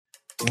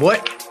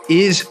What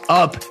is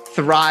up,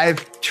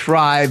 Thrive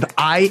Tribe?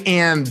 I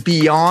am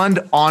beyond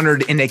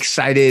honored and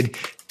excited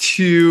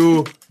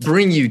to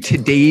bring you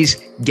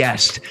today's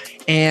guest.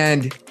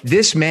 And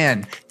this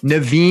man,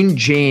 Naveen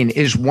Jain,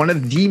 is one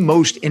of the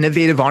most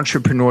innovative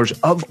entrepreneurs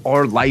of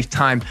our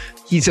lifetime.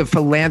 He's a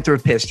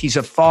philanthropist, he's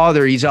a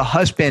father, he's a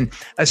husband,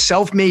 a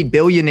self-made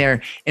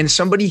billionaire, and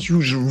somebody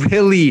who's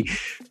really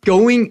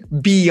going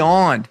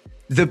beyond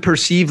the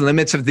perceived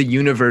limits of the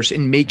universe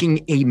and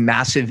making a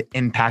massive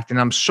impact. And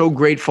I'm so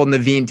grateful,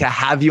 Naveen, to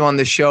have you on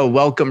the show.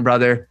 Welcome,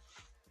 brother.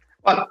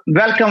 Well,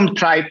 welcome,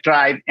 Tribe.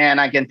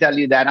 And I can tell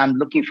you that I'm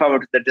looking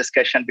forward to the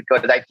discussion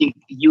because I think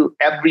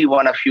every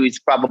one of you is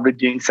probably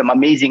doing some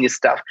amazing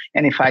stuff.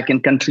 And if I can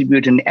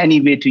contribute in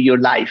any way to your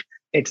life,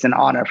 it's an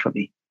honor for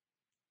me.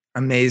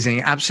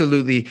 Amazing.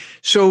 Absolutely.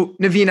 So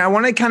Naveen, I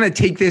want to kind of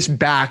take this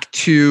back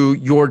to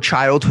your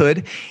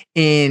childhood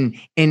in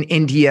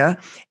India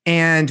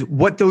and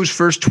what those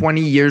first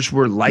 20 years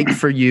were like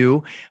for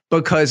you,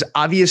 because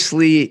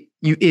obviously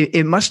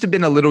it must have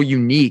been a little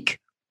unique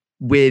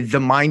with the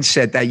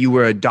mindset that you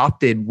were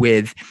adopted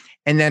with.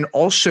 And then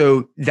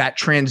also that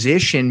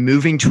transition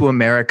moving to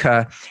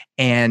America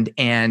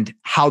and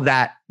how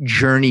that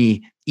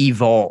journey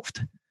evolved.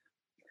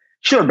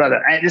 Sure,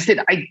 brother. I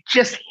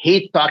just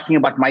hate talking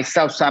about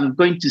myself. So I'm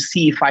going to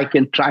see if I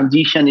can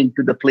transition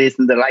into the place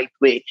in the right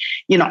way.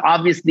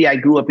 Obviously I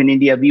grew up in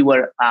India. We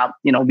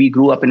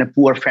grew up in a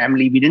poor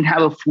family. We didn't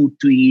have a food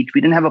to eat. We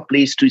didn't have a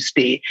place to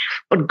stay.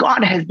 But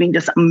God has been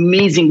just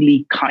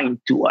amazingly kind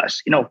to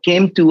us.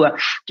 Came to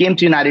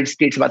United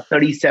States about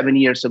 37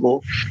 years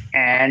ago.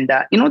 And,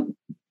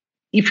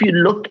 if you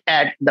look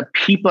at the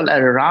people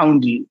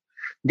around you,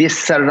 they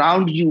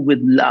surround you with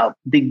love.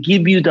 They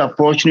give you the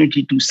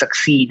opportunity to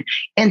succeed.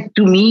 And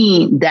to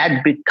me,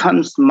 that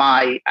becomes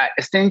my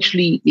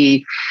essentially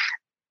a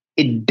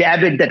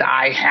debit that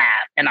I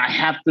have. And I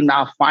have to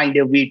now find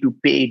a way to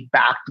pay it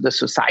back to the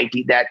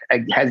society that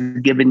has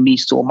given me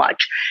so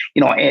much.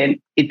 And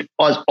it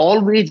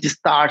always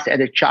starts at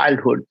a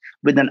childhood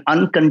with an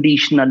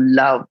unconditional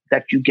love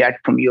that you get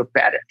from your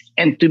parents.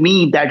 And to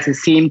me, that's the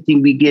same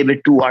thing we gave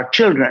it to our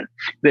children,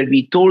 where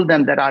we told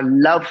them that our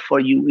love for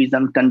you is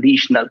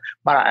unconditional,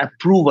 but our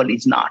approval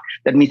is not.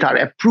 That means our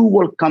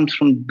approval comes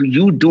from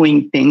you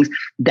doing things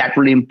that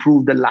will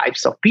improve the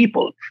lives of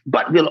people,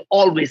 but we'll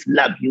always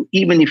love you.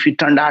 Even if you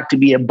turned out to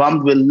be a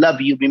bum, we'll love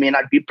you. We may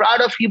not be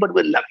proud of you, but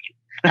we'll love you.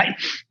 Right.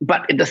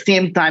 But at the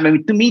same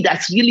time, to me,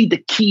 that's really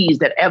the key, is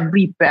that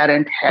every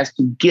parent has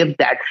to give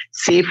that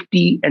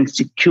safety and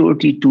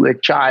security to a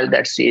child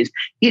that says,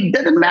 it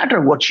doesn't matter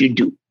what you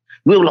do.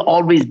 We will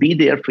always be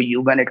there for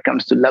you when it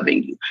comes to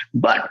loving you.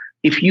 But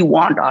if you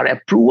want our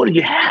approval,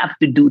 you have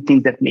to do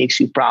things that makes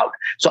you proud.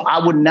 So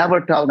I would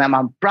never tell them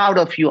I'm proud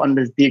of you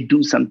unless they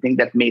do something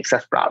that makes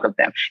us proud of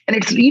them. And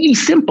it's really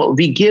simple.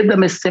 We give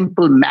them a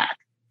simple math.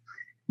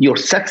 Your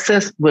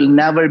success will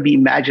never be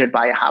measured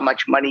by how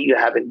much money you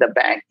have in the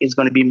bank. It's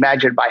going to be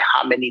measured by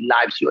how many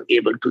lives you're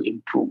able to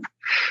improve.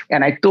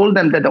 And I told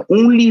them that the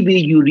only way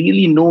you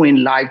really know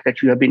in life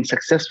that you have been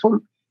successful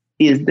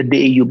is the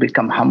day you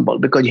become humble,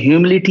 because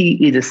humility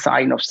is a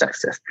sign of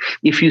success.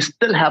 If you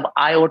still have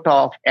iota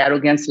of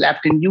arrogance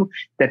left in you,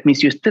 that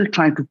means you're still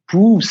trying to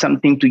prove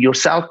something to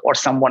yourself or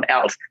someone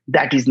else.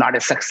 That is not a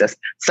success.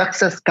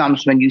 Success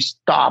comes when you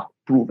stop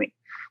proving.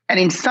 And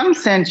in some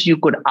sense, you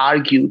could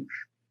argue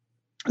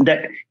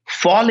that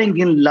falling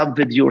in love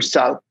with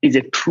yourself is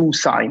a true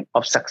sign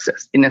of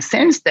success, in a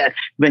sense that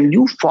when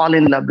you fall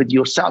in love with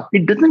yourself,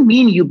 it doesn't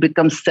mean you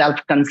become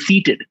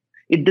self-conceited.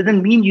 It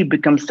doesn't mean you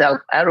become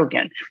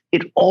self-arrogant.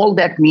 All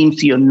that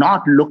means you're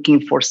not looking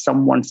for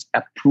someone's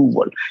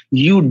approval.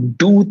 You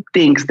do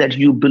things that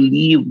you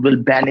believe will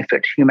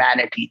benefit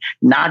humanity,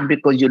 not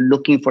because you're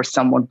looking for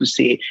someone to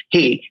say,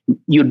 hey,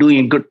 you're doing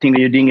a good thing or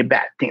you're doing a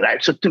bad thing,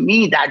 right? So to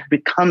me, that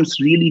becomes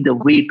really the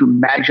way to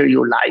measure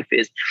your life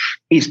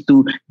is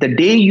to the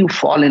day you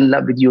fall in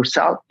love with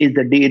yourself is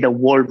the day the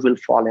world will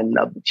fall in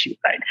love with you,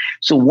 right?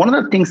 So one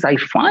of the things I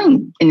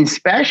find, and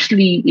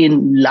especially in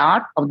a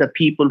lot of the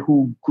people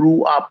who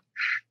grew up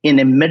in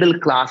a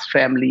middle-class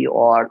family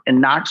or a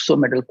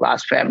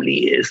not-so-middle-class family,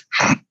 is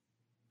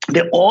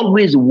they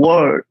always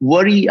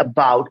worry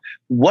about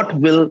what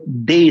will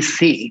they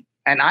say.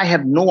 And I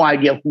have no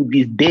idea who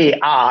these they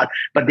are,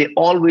 but they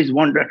always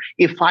wonder,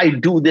 if I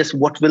do this,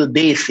 what will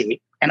they say?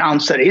 And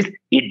answer is,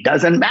 it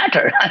doesn't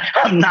matter.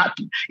 I'm not,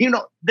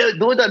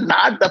 those are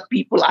not the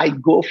people I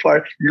go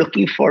for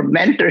looking for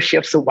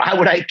mentorship. So why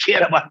would I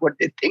care about what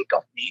they think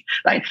of me,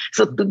 right?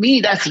 So to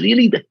me, that's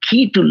really the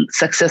key to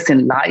success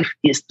in life,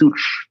 is to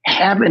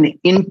have an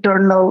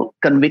internal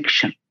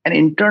conviction. An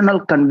internal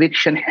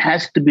conviction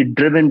has to be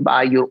driven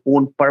by your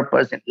own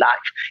purpose in life.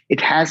 It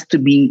has to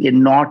be a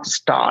North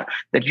Star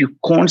that you're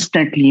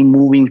constantly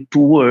moving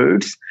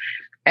towards.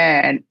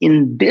 And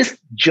in this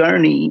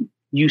journey,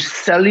 you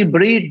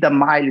celebrate the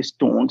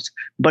milestones,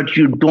 but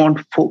you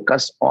don't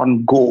focus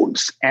on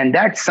goals. And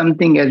that's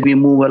something as we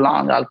move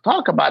along, I'll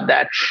talk about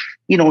that.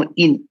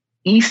 In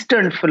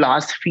Eastern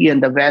philosophy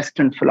and the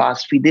Western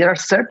philosophy, there are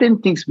certain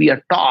things we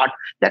are taught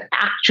that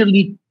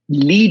actually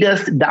lead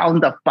us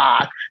down the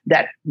path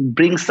that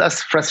brings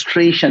us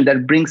frustration,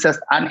 that brings us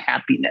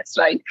unhappiness,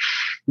 right?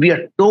 We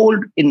are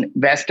told in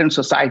Western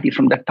society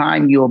from the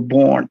time you're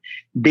born,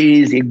 there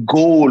is a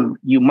goal.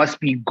 You must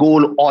be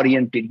goal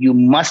oriented. You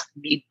must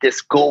meet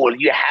this goal.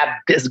 You have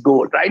this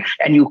goal, right?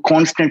 And you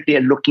constantly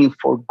are looking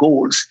for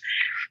goals.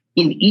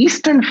 In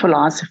Eastern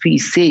philosophy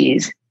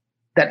says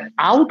that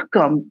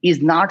outcome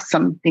is not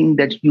something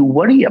that you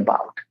worry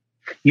about.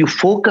 You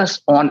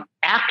focus on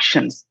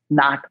actions,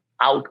 not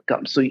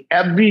outcomes. So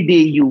every day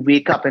you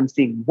wake up and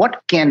say,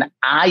 what can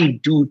I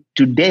do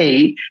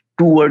today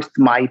towards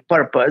my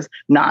purpose,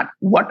 not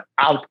what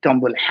outcome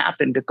will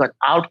happen, because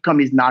outcome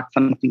is not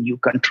something you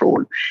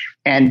control.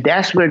 And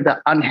that's where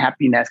the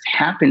unhappiness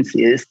happens,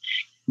 is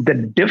the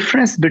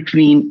difference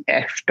between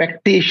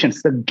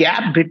expectations, the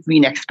gap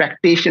between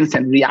expectations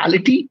and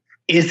reality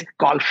is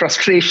called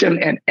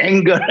frustration and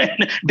anger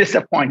and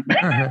disappointment.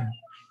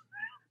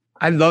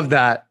 I love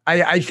that.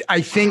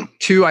 I think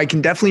too, I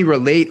can definitely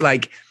relate,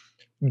 like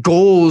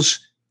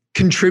goals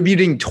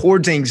contributing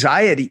towards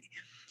anxiety.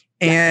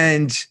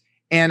 And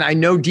I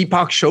know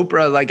Deepak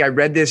Chopra, like I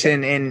read this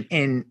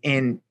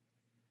in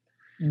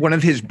one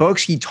of his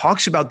books, he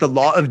talks about the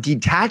law of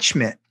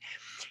detachment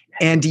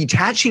and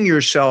detaching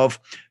yourself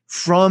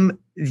from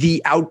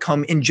the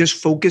outcome and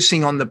just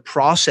focusing on the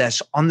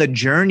process, on the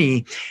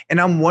journey.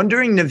 And I'm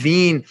wondering,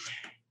 Naveen,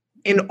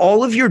 in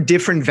all of your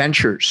different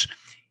ventures,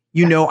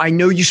 you know, I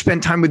know you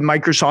spent time with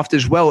Microsoft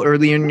as well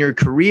early in your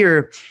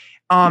career.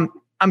 I'm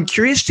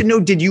curious to know,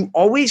 did you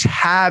always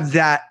have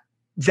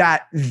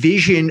that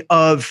vision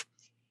of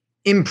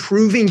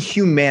improving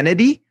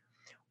humanity,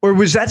 or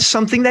was that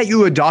something that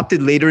you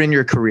adopted later in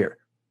your career?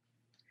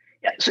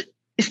 Yeah, so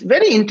it's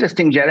very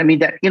interesting, Jeremy,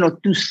 that, you know,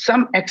 to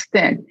some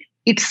extent,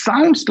 it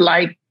sounds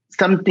like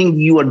something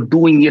you are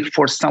doing it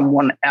for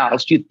someone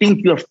else. You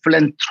think you're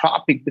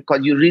philanthropic because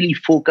you're really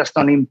focused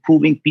on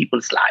improving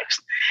people's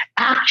lives.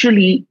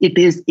 Actually, it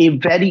is a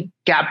very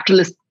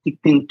capitalistic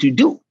thing to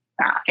do.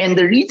 And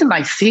the reason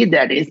I say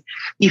that is,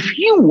 if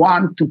you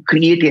want to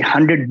create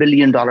 $100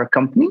 billion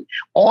company,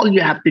 all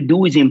you have to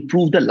do is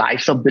improve the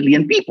lives of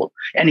billion people.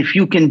 And if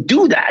you can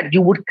do that,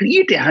 you would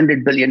create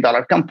 $100 billion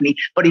company.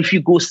 But if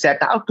you go set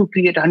out to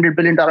create $100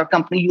 billion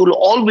company, you will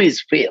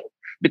always fail,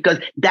 because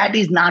that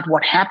is not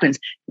what happens.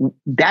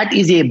 That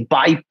is a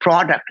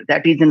byproduct.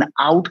 That is an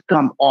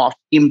outcome of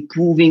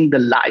improving the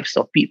lives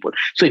of people.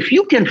 So if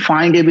you can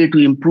find a way to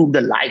improve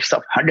the lives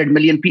of 100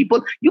 million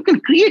people, you can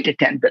create a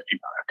 $10 billion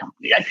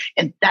company, right?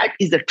 And that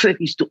is the trick,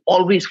 is to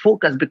always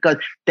focus, because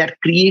that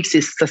creates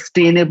a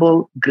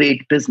sustainable,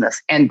 great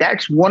business. And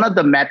that's one of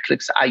the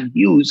metrics I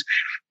use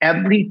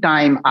every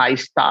time I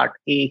start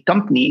a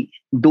company.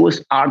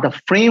 Those are the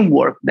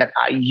framework that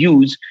I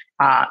use.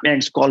 And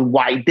it's called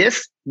why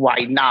this, why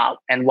now,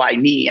 and why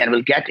me. And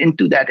we'll get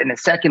into that in a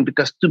second,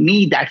 because to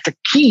me, that's the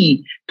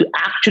key to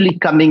actually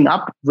coming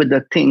up with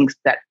the things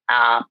that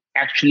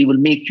actually will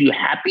make you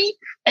happy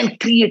and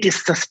create a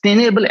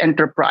sustainable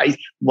enterprise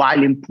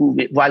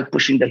while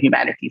pushing the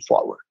humanity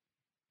forward.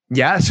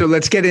 Yeah. So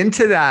let's get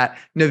into that,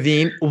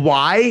 Naveen.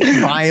 Why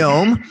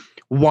Viome?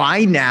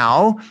 Why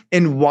now?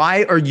 And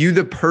why are you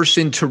the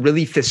person to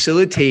really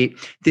facilitate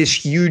this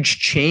huge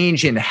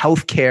change in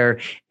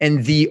healthcare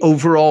and the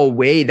overall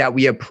way that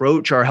we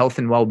approach our health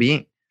and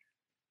well-being?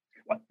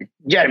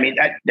 Jeremy,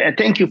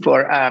 thank you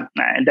for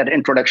that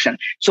introduction.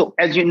 So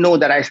as you know,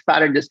 that I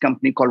started this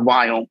company called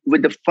Viome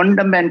with the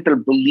fundamental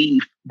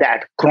belief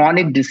that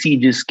chronic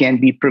diseases can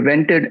be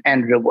prevented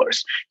and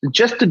reversed.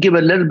 Just to give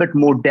a little bit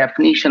more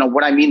definition of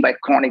what I mean by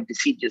chronic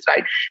diseases,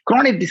 right?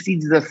 Chronic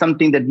diseases are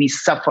something that we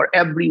suffer.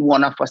 Every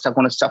one of us are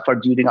going to suffer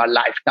during our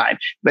lifetime,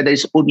 whether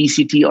it's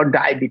obesity or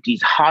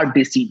diabetes, heart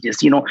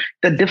diseases, you know,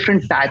 the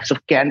different types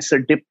of cancer,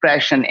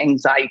 depression,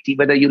 anxiety,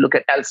 whether you look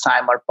at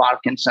Alzheimer's,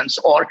 Parkinson's,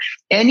 or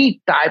any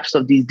types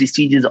of these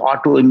diseases,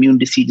 autoimmune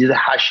diseases,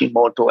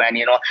 Hashimoto, and,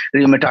 you know,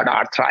 rheumatoid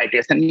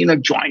arthritis, and, you know,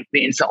 joint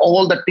pains,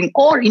 all the thing,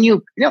 or in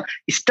you know,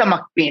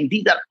 stomach pain.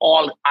 These are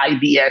all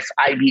IBS,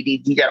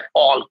 IBD. These are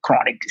all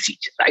chronic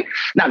diseases, right?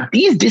 Now,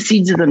 these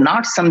diseases are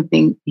not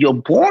something you're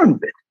born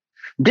with.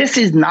 This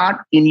is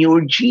not in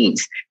your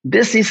genes.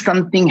 This is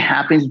something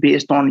happens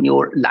based on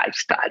your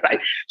lifestyle, right?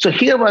 So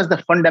here was the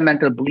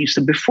fundamental belief.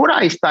 So before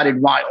I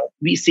started Viome,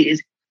 we said,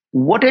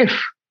 what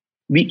if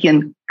we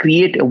can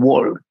create a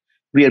world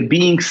where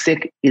being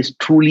sick is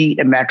truly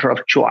a matter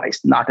of choice,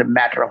 not a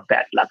matter of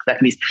bad luck?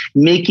 That means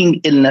making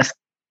illness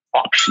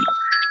optional.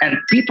 And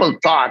people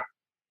thought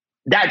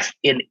that's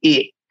an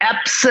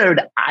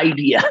absurd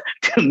idea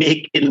to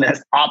make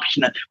illness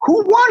optional.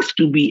 Who wants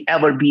to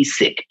ever be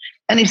sick?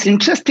 And it's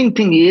interesting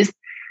thing is,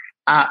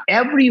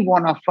 every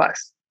one of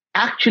us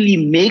actually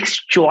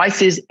makes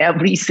choices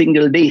every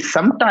single day,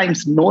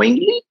 sometimes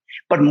knowingly,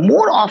 but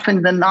more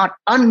often than not,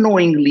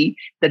 unknowingly,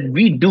 that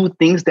we do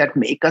things that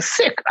make us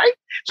sick, right?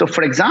 So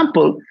for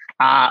example,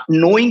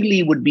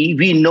 knowingly would be,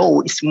 we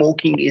know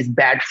smoking is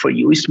bad for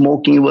you.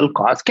 Smoking will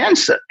cause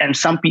cancer. And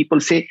some people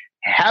say,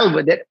 hell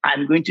with it,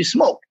 I'm going to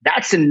smoke.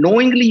 That's a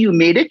knowingly you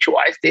made a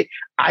choice. Say,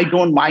 I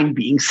don't mind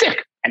being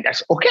sick. And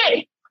that's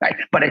okay. right?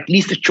 But at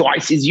least the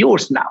choice is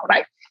yours now,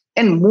 right?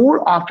 And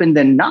more often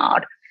than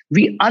not,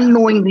 we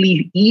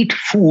unknowingly eat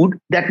food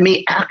that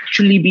may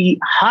actually be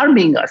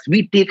harming us.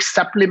 We take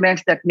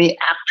supplements that may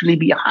actually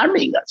be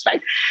harming us,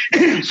 right?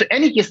 So,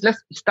 any case,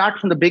 let's start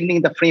from the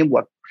beginning, the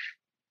framework.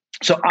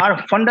 So,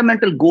 our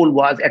fundamental goal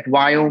was at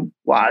Viome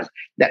was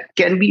that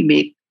can we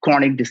make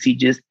chronic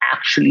diseases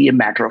actually a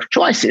matter of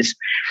choices?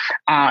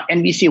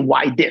 And we say,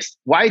 why this?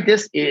 Why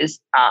this is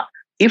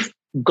if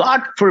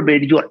God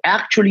forbid you're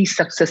actually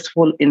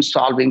successful in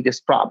solving this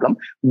problem,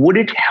 would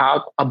it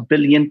help a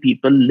billion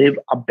people live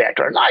a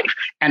better life?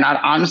 And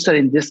our answer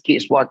in this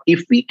case was,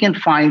 if we can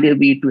find a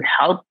way to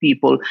help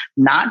people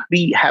not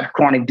have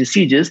chronic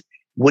diseases,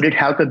 would it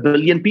help a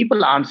billion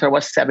people? Answer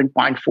was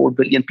 7.4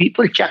 billion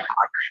people, check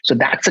mark. So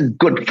that's a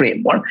good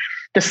framework.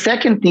 The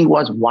second thing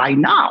was, why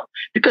now?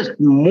 Because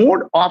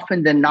more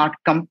often than not,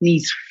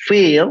 companies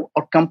fail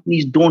or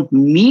companies don't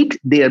meet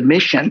their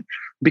mission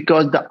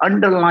because the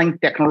underlying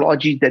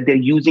technology that they're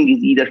using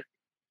is either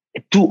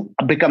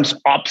becomes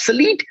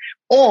obsolete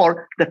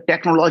or the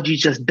technology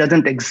just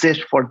doesn't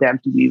exist for them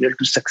to be able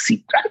to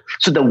succeed, right?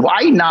 So the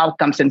why now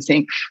comes in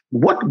saying,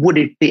 what would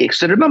it take?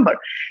 So remember,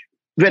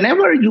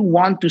 whenever you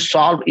want to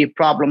solve a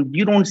problem,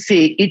 you don't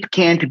say it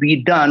can't be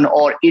done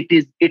or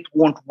it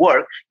won't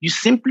work. You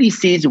simply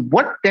say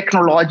what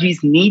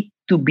technologies need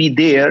to be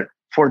there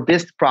for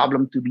this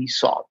problem to be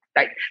solved,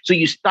 right? So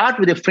you start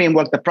with a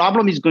framework. The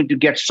problem is going to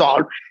get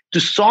solved. To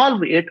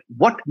solve it,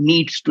 what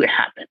needs to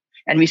happen?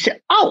 And we say,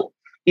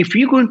 if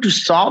you're going to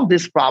solve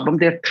this problem,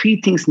 there are three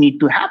things need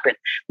to happen.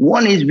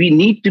 One is we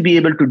need to be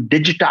able to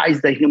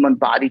digitize the human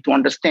body to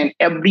understand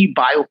every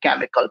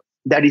biochemical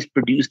that is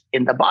produced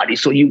in the body.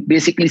 So you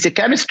basically say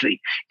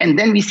chemistry. And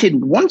then we said,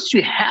 once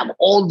you have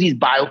all these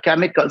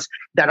biochemicals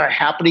that are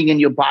happening in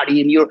your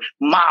body, in your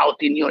mouth,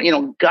 in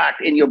your gut,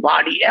 in your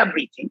body,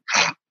 everything,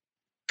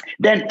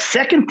 then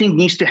second thing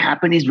needs to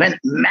happen is when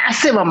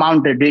massive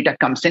amount of data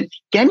comes in,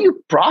 can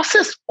you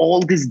process all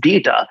this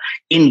data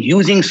in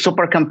using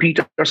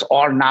supercomputers,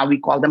 or now we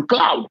call them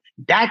cloud?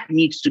 That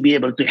needs to be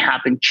able to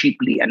happen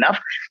cheaply enough.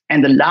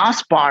 And the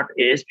last part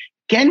is,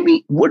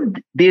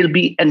 would there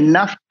be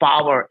enough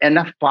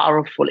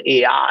powerful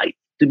AI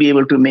to be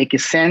able to make a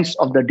sense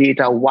of the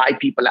data, why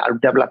people are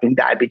developing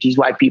diabetes,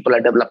 why people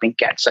are developing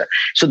cancer.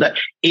 So the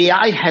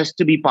AI has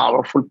to be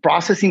powerful,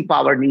 processing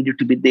power needed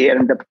to be there,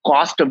 and the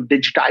cost of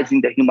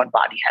digitizing the human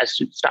body has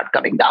to start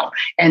coming down.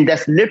 And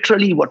that's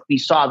literally what we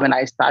saw when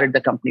I started the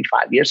company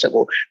 5 years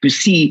ago, to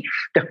see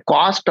the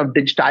cost of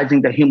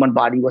digitizing the human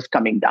body was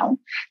coming down,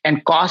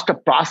 and cost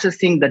of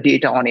processing the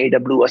data on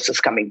AWS was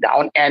coming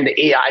down, and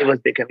the AI was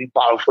becoming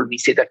powerful. We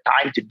say the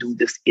time to do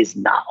this is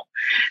now.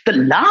 The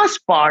last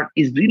part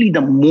is really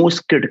the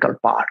most critical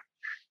part,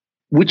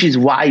 which is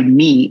why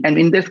me, and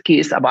in this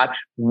case about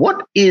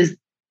what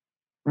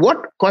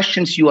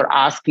questions you are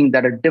asking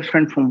that are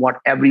different from what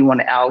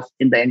everyone else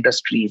in the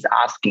industry is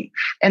asking.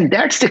 And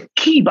that's the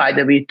key, by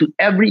the way, to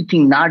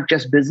everything, not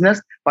just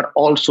business, but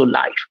also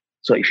life.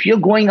 So if you're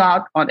going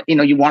out on,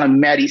 you want to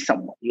marry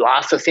someone, you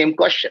ask the same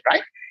question,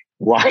 right?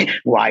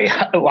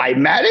 Why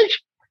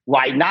marriage?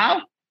 Why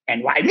now?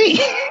 And why me?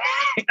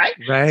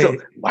 Right? So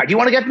why do you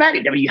want to get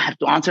married? I mean, you have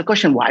to answer the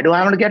question, why do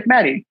I want to get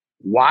married?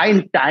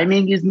 Why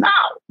timing is now?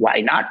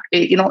 Why not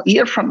a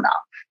year from now?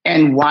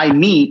 And why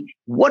me?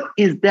 What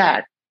is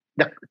that?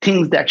 The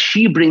things that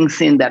she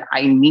brings in that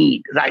I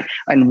need, right?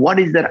 And what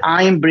is that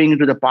I am bringing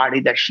to the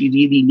party that she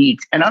really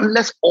needs? And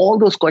unless all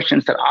those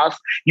questions are asked,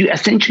 you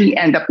essentially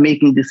end up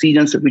making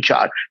decisions which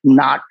are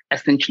not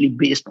essentially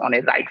based on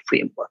a right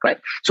framework, right?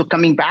 So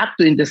coming back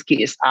to, in this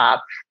case,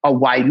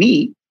 why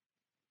me?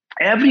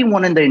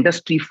 Everyone in the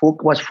industry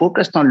was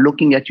focused on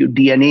looking at your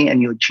DNA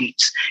and your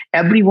genes.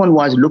 Everyone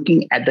was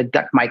looking at the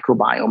gut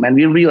microbiome. And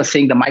we were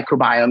saying the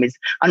microbiome is,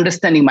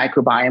 understanding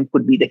microbiome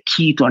could be the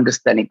key to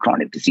understanding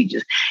chronic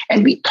diseases.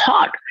 And we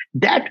thought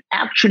that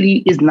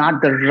actually is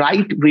not the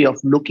right way of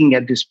looking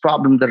at this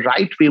problem. The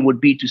right way would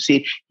be to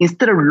say,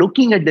 instead of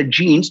looking at the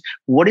genes,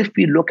 what if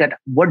we look at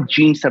what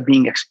genes are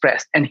being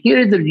expressed? And here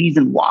is the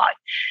reason why.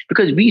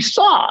 Because we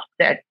saw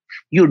that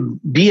your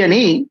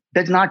DNA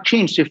does not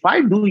change. So if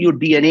I do your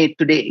DNA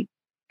today,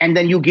 and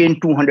then you gain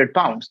 200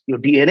 pounds, your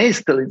DNA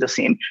still is the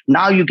same.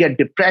 Now you get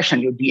depression,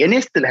 your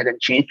DNA still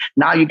hasn't changed.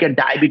 Now you get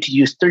diabetes,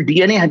 your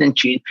DNA hasn't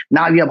changed.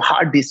 Now you have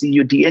heart disease,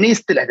 your DNA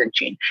still hasn't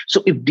changed.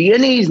 So if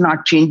DNA is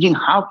not changing,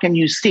 how can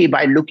you say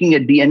by looking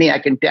at DNA, I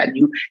can tell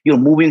you you're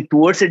moving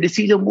towards a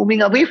disease or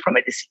moving away from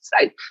a disease,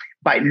 right?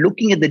 By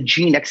looking at the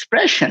gene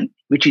expression,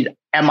 which is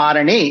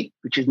mRNA,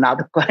 which is now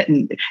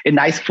a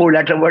nice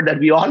 4-letter word that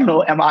we all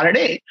know,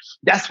 mRNA.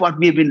 That's what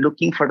we've been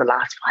looking for the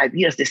last 5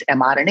 years, this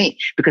mRNA,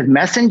 because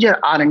messenger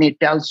RNA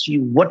tells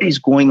you what is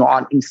going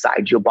on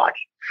inside your body.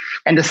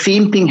 And the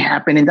same thing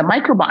happened in the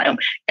microbiome.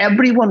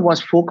 Everyone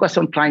was focused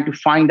on trying to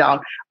find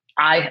out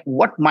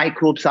what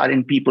microbes are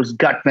in people's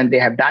gut when they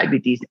have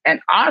diabetes.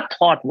 And our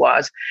thought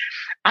was,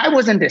 I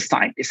wasn't a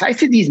scientist. I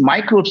said these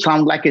microbes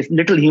sound like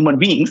little human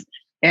beings.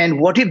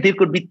 And what if there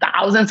could be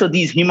thousands of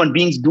these human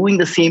beings doing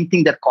the same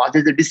thing that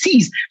causes the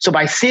disease? So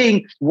by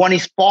saying one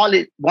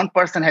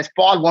person has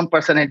Paul, one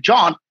person has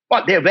John,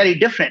 well, they're very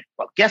different.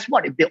 Well, guess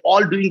what? If they're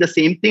all doing the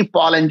same thing,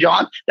 Paul and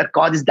John, that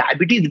causes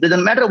diabetes, it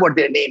doesn't matter what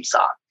their names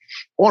are.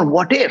 Or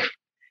what if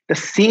the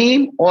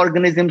same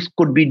organisms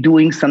could be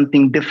doing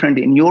something different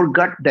in your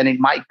gut than in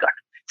my gut,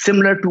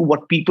 similar to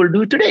what people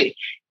do today?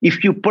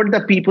 If you put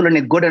the people in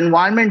a good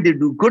environment, they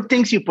do good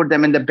things. You put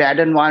them in the bad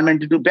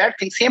environment, they do bad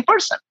things. Same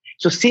person.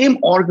 So same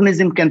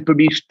organism can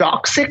produce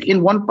toxic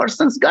in one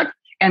person's gut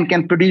and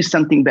can produce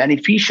something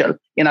beneficial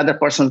in other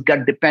person's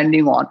gut,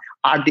 depending on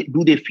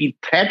do they feel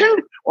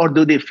threatened or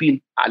do they feel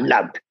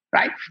loved,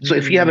 right? So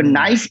if you have a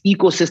nice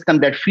ecosystem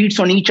that feeds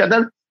on each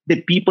other,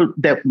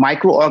 the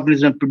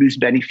microorganisms produce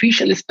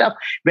beneficial stuff.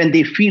 When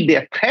they feel they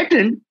are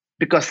threatened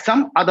because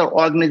some other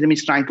organism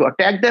is trying to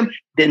attack them,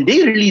 then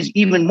they release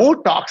even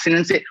more toxin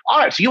and say, all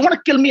right, so you want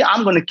to kill me?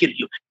 I'm going to kill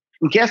you.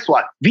 And guess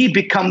what? We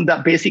become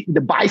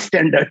the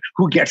bystander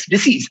who gets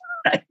disease.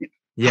 Right?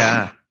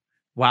 Yeah.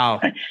 Wow.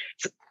 Right?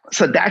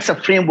 So that's a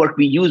framework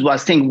we use,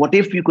 was saying, what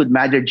if you could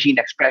measure gene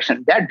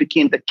expression? That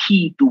became the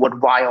key to what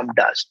Viome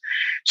does.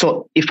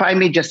 So if I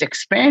may just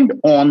expand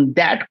on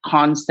that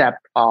concept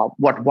of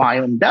what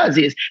Viome does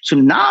is, so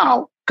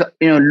now,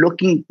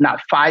 looking now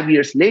 5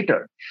 years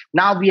later,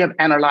 now we have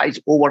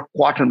analyzed over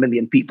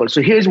 250,000 people.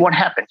 So here's what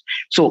happens.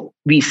 So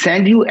we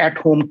send you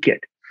at-home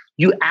kit.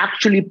 You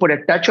actually put a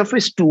touch of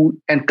a stool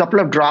and a couple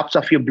of drops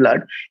of your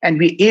blood, and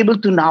we're able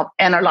to now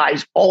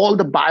analyze all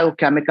the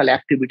biochemical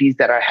activities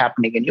that are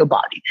happening in your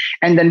body.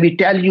 And then we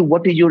tell you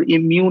what is your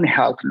immune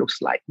health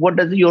looks like, what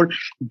does your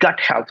gut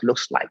health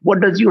looks like,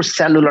 what does your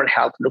cellular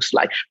health looks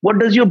like, what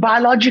does your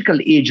biological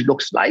age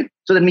looks like.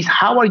 So that means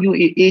how are you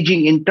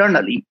aging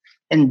internally?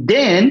 And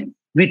then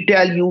we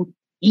tell you,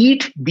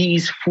 eat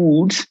these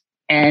foods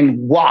and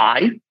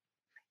why.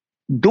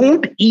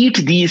 Don't eat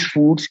these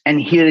foods,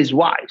 and here is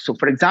why. So,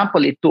 for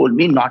example, it told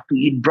me not to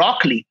eat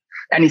broccoli.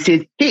 And it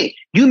says, hey,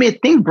 you may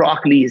think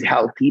broccoli is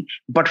healthy,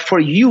 but for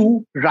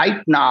you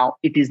right now,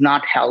 it is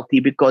not healthy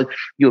because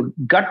your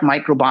gut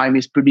microbiome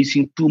is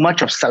producing too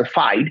much of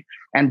sulfide,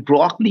 and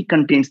broccoli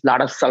contains a lot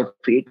of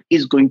sulfate,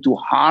 is going to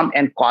harm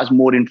and cause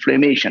more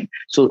inflammation.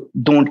 So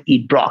don't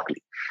eat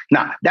broccoli.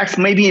 Now, that's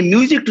maybe a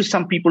music to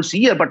some people's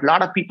ear, but a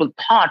lot of people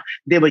thought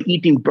they were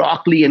eating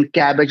broccoli and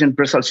cabbage and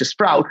Brussels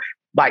sprout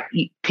by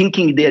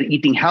thinking they're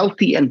eating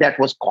healthy, and that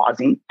was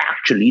causing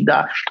actually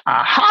the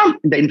harm,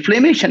 the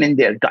inflammation in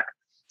their gut.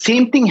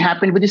 Same thing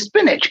happened with the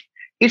spinach.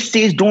 It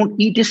says don't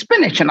eat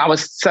spinach, and I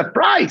was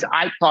surprised.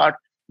 I thought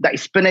that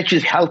spinach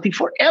is healthy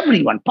for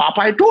everyone.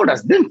 Popeye told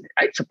us, didn't it?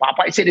 Right? So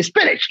Popeye said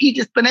spinach,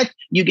 eat spinach,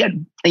 you get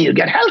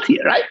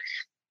healthier, right?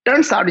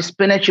 Turns out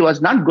spinach was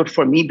not good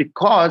for me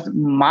because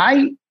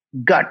my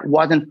gut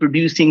wasn't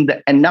producing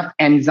enough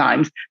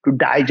enzymes to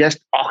digest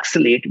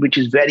oxalate, which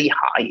is very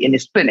high in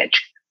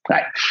spinach.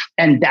 Right.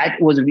 And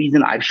that was the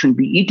reason I shouldn't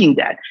be eating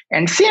that.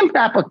 And same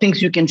type of things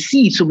you can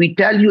see. So we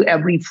tell you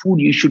every food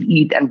you should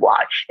eat and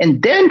why.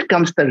 And then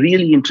comes the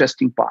really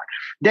interesting part.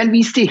 Then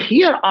we say,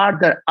 here are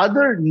the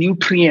other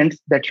nutrients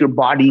that your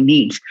body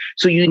needs.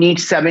 So you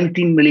need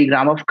 17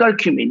 milligram of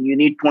curcumin. You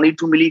need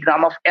 22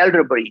 milligram of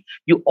elderberry.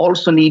 You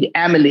also need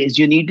amylase.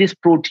 You need this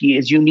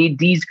protease. You need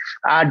these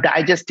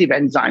digestive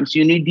enzymes.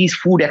 You need these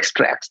food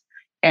extracts.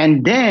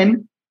 And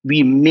then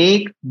we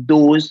make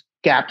those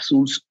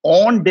capsules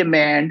on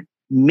demand,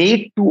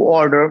 made to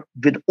order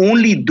with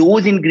only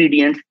those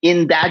ingredients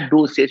in that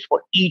dosage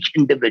for each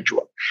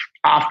individual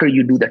after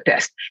you do the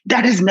test.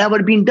 That has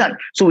never been done.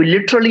 So we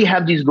literally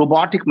have this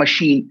robotic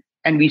machine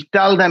and we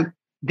tell them,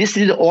 this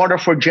is the order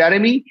for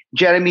Jeremy.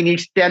 Jeremy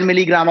needs 10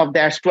 milligram of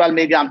that, 12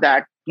 milligram of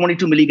that,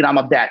 22 milligram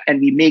of that.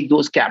 And we make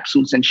those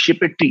capsules and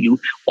ship it to you.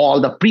 All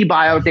the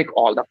prebiotic,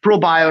 all the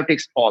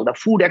probiotics, all the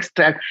food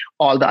extract,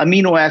 all the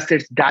amino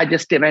acids,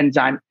 digestive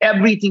enzyme,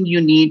 everything you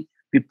need.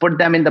 We put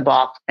them in the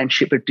box and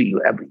ship it to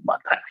you every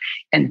month.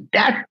 And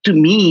that to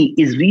me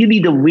is really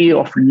the way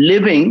of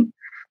living,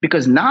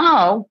 because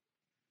now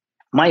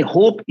my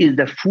hope is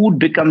that food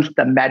becomes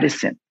the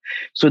medicine.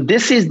 So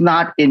this is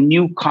not a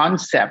new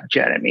concept,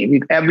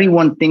 Jeremy.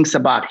 Everyone thinks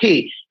about,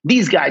 hey,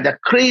 these guys are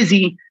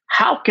crazy.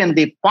 How can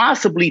they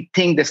possibly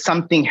think that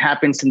something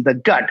happens in the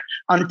gut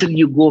until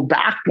you go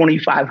back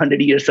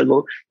 2,500 years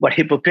ago? What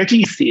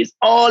Hippocrates says,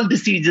 all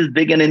diseases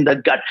begin in the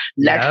gut.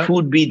 Let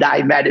food be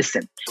thy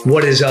medicine.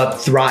 What is up,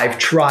 Thrive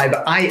Tribe?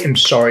 I am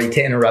sorry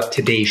to interrupt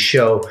today's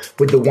show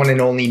with the one and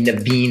only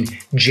Naveen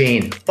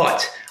Jain,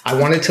 but I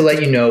wanted to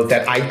let you know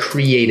that I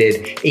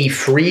created a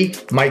free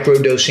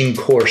microdosing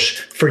course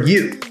for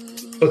you,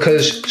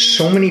 because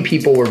so many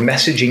people were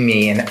messaging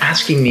me and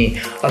asking me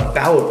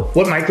about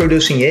what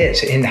microdosing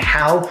is and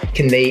how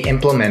can they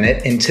implement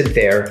it into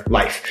their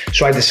life.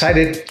 So I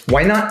decided,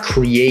 why not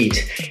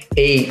create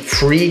a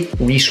free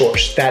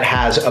resource that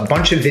has a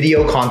bunch of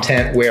video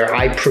content where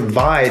I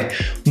provide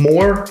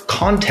more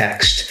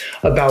context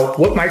about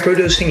what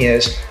microdosing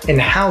is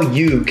and how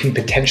you can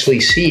potentially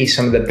see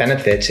some of the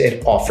benefits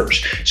it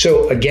offers.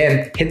 So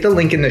again, hit the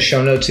link in the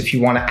show notes if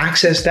you want to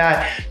access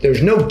that.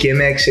 There's no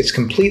gimmicks. It's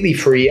completely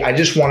free. I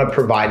just want to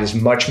provide as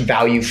much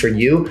value for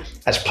you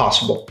as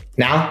possible.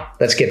 Now,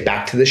 let's get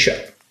back to the show.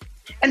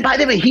 And by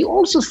the way, he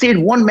also said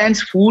one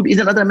man's food is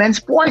another man's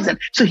poison.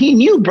 So he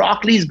knew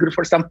broccoli is good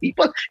for some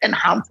people and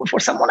harmful for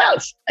someone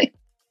else. Right?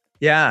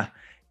 Yeah.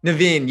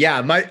 Naveen,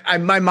 yeah,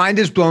 my mind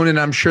is blown, and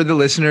I'm sure the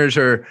listeners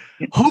are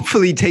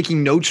hopefully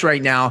taking notes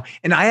right now.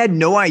 And I had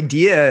no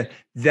idea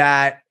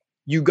that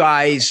you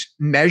guys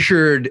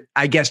measured,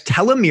 I guess,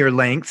 telomere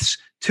lengths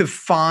to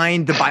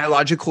find the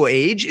biological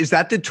age. Is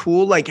that the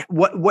tool? Like,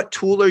 what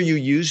tool are you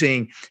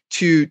using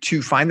to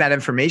find that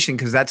information?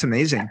 Because that's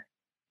amazing.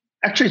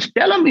 Actually,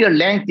 telomere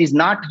length is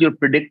not your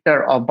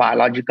predictor of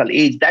biological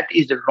age. That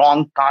is the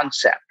wrong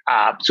concept.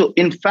 So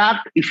in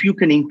fact, if you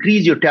can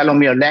increase your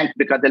telomere length,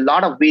 because a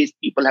lot of ways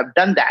people have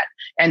done that,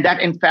 and that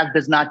in fact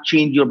does not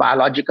change your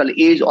biological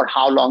age or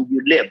how long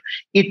you live.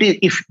 It is,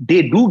 if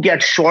they do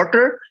get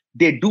shorter,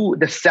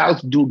 the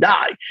cells do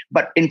die.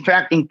 But in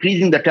fact,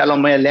 increasing the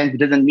telomere length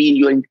doesn't mean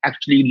you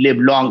actually live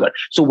longer.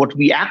 So what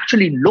we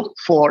actually look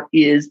for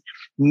is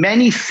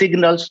many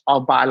signals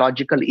of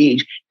biological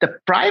age. The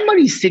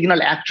primary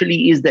signal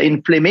actually is the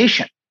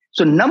inflammation.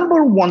 So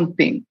number one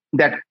thing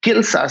that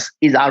kills us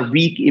is our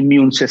weak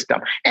immune system.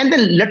 And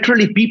then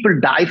literally people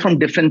die from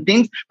different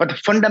things, but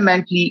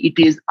fundamentally it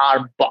is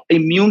our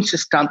immune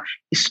system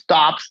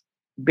stops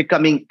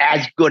becoming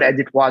as good as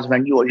it was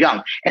when you were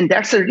young. And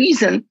that's the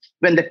reason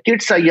when the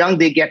kids are young,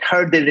 they get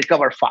hurt, they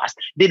recover fast.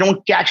 They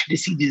don't catch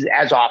diseases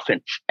as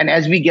often. And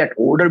as we get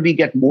older, we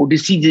get more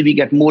diseases, we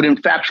get more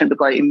infection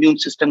because our immune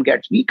system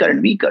gets weaker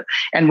and weaker.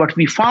 And what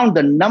we found,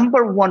 the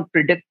number one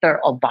predictor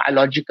of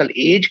biological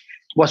age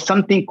was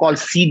something called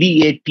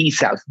CD8 T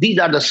cells. These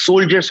are the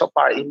soldiers of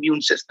our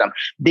immune system.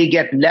 They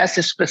get less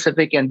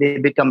specific and they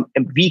become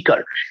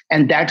weaker.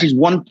 And that is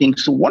one thing.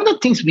 So one of the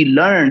things we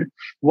learned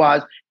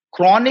was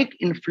chronic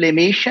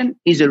inflammation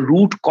is a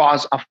root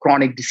cause of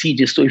chronic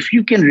diseases. So if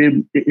you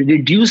can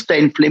reduce the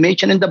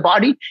inflammation in the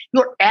body,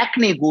 your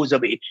acne goes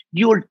away,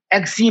 your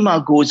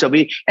eczema goes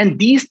away. And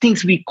these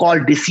things we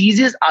call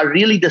diseases are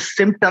really the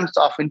symptoms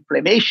of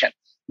inflammation.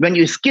 When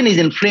your skin is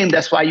inflamed,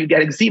 that's why you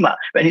get eczema.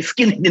 When your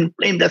skin is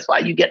inflamed, that's why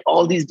you get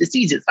all these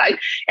diseases, right?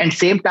 And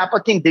same type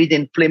of thing, there is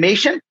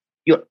inflammation.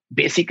 You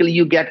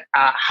get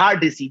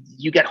heart disease.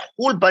 You get a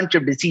whole bunch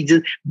of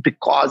diseases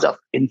because of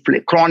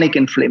chronic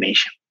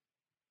inflammation.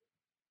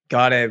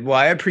 Got it. Well,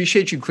 I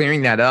appreciate you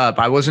clearing that up.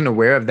 I wasn't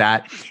aware of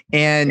that.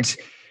 And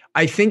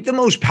I think the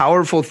most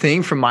powerful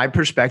thing from my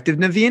perspective,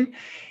 Naveen,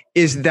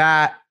 is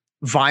that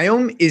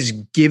Viome is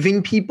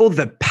giving people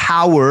the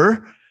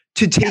power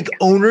to take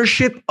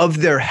ownership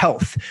of their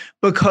health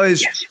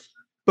because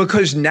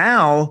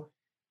now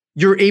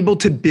you're able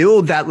to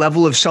build that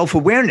level of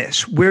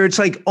self-awareness where it's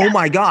like, oh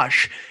my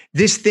gosh,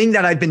 this thing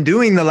that I've been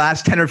doing the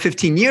last 10 or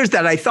 15 years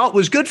that I thought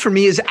was good for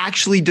me is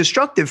actually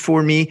destructive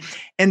for me,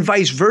 and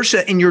vice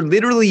versa. And you're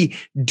literally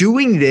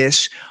doing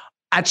this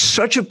at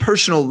such a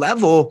personal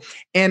level.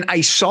 And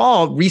I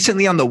saw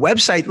recently on the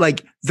website,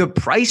 like the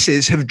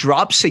prices have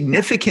dropped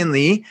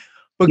significantly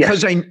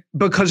because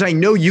I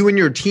know you and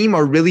your team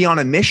are really on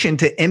a mission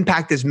to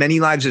impact as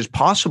many lives as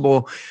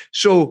possible.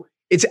 So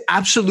it's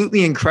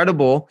absolutely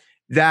incredible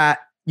that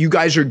you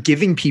guys are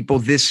giving people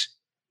this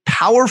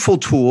powerful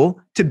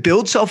tool to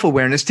build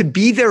self-awareness, to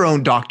be their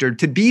own doctor,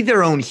 to be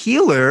their own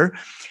healer,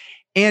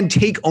 and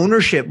take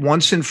ownership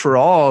once and for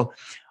all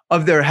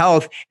of their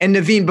health. And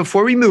Naveen,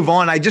 before we move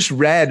on, I just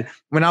read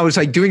when I was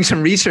like doing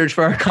some research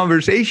for our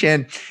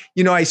conversation,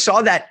 I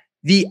saw that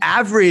the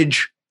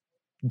average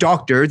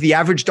doctor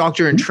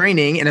in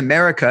training in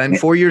America in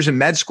 4 years of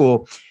med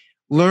school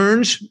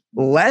learns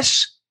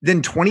less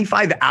than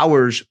 25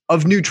 hours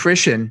of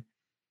nutrition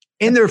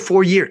in their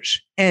 4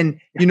 years.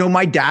 And,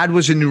 my dad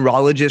was a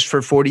neurologist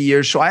for 40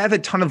 years. So I have a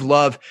ton of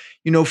love,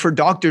 for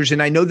doctors,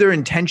 and I know their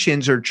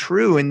intentions are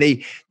true and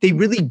they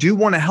really do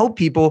want to help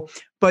people,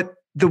 but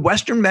the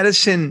Western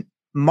medicine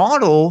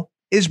model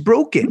is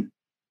broken.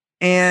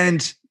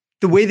 And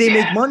the way they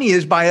make money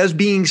is by us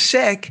being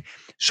sick.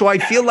 So I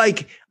feel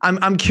like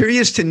I'm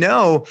curious to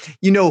know,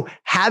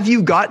 have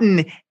you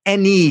gotten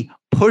any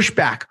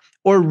pushback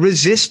or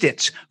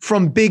resistance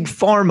from big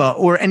pharma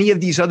or any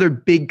of these other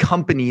big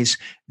companies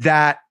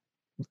that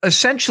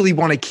essentially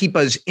want to keep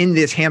us in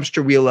this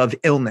hamster wheel of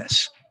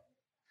illness?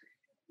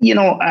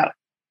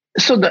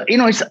 So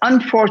it's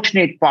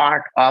unfortunate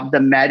part of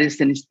the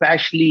medicine,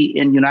 especially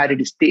in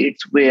United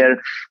States,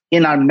 where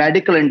in our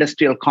medical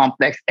industrial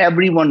complex,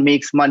 everyone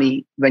makes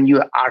money when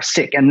you are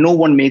sick and no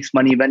one makes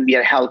money when we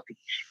are healthy.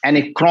 And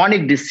a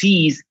chronic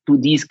disease to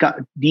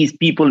these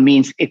people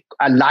means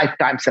a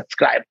lifetime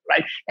subscriber,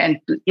 right? And,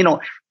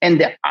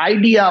 and the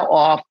idea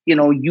of,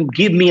 you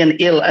give me an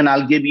ill and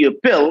I'll give you a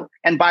pill.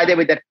 And by the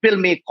way, that pill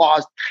may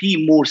cause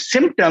 3 more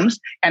symptoms.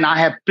 And I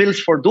have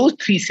pills for those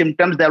 3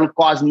 symptoms that will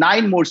cause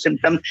 9 more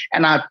symptoms.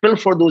 And I have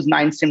pills for those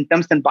 9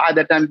 symptoms. And by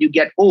the time you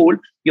get old,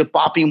 you're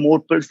popping more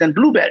pills than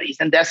blueberries.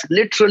 And that's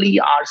literally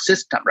our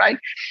system, right?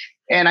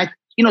 And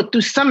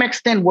to some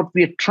extent, what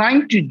we're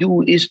trying to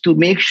do is to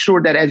make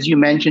sure that, as you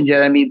mentioned,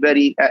 Jeremy,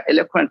 very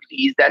eloquently,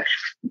 is that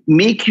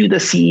make you the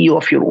CEO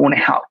of your own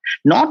health.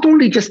 Not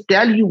only just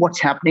tell you what's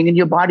happening in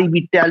your body,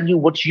 we tell you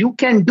what you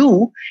can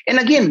do. And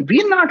again,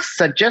 we're not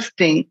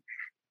suggesting.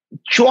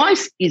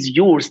 Choice is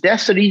yours.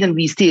 That's the reason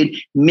we said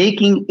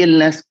making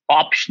illness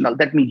optional.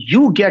 That means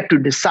you get to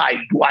decide,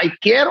 do I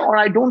care or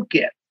I don't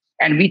care?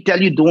 And we tell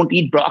you, don't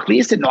eat broccoli.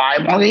 You say, no, I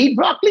want to eat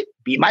broccoli.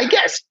 Be my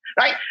guest,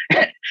 right?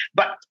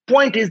 But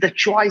point is, the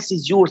choice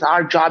is yours.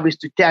 Our job is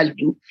to tell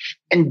you.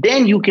 And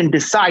then you can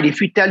decide. If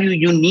we tell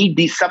you need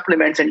these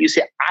supplements and you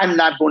say, I'm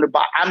not going to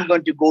buy, I'm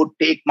going to go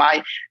take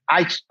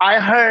I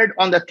heard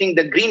on the thing,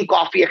 the green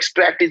coffee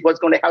extract is what's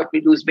going to help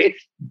me lose weight.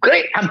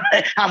 Great.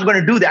 I'm going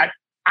to do that.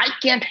 I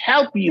can't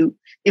help you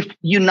if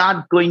you're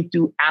not going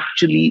to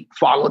actually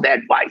follow the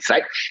advice,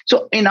 right?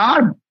 So in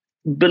our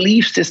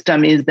belief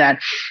system is that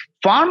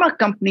pharma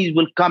companies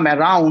will come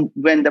around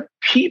when the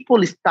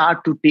people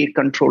start to take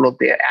control of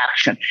their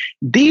action.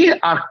 They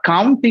are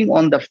counting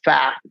on the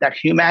fact that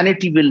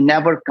humanity will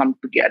never come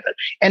together.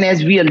 And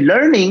as we are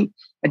learning,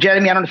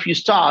 Jeremy, I don't know if you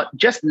saw,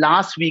 just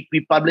last week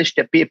we published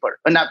a paper.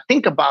 And now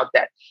think about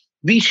that.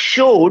 We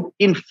showed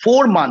in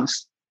 4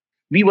 months,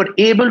 we were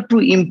able to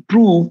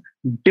improve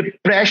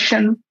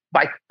depression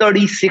by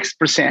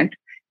 36%,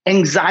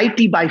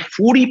 anxiety by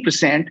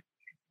 40%,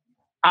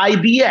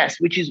 IBS,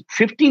 which is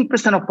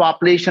 15% of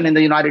population in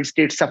the United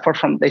States suffer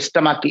from the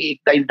stomach ache,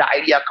 the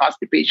diarrhea,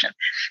 constipation,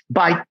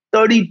 by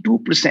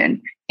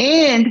 32%,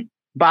 and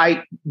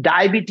by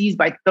diabetes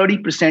by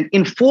 30%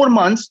 in 4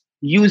 months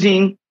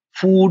using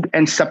food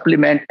and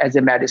supplement as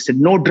a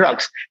medicine, no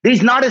drugs. There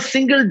is not a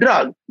single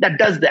drug that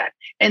does that.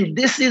 And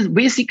this is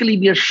basically,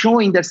 we are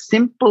showing that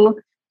simple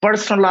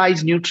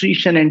personalized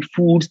nutrition and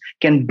foods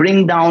can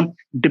bring down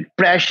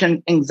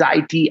depression,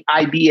 anxiety,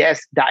 IBS,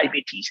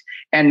 diabetes.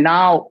 And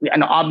now,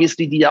 and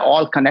obviously these are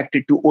all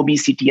connected to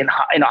obesity and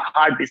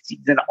heart disease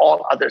and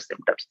all other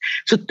symptoms.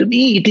 So to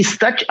me, it is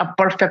such a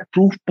perfect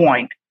proof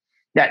point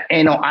that,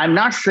 I'm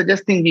not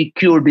suggesting we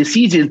cure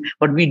diseases,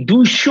 but we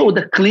do show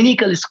the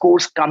clinical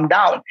scores come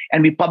down,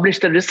 and we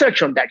published the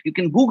research on that. You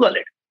can Google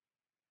it.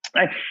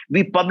 Right?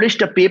 We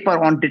published a paper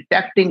on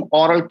detecting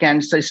oral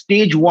cancer,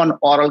 stage 1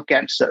 oral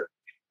cancer,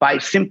 by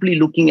simply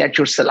looking at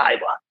your saliva.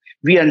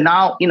 We are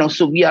now,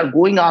 so we are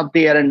going out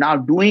there and now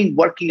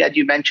working, as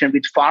you mentioned,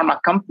 with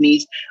pharma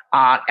companies,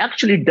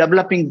 actually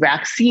developing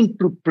vaccine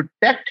to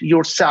protect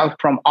yourself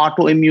from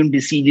autoimmune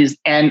diseases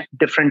and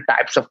different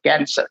types of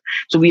cancer.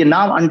 So we are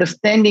now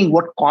understanding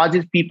what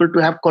causes people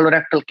to have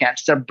colorectal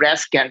cancer,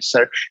 breast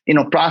cancer,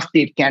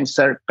 prostate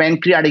cancer,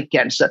 pancreatic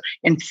cancer,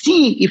 and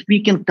see if we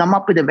can come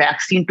up with a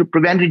vaccine to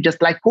prevent it,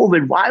 just like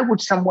COVID. Why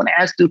would someone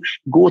have to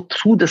go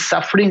through the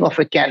suffering of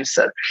a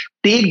cancer,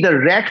 take the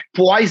rat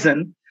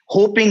poison,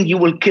 hoping you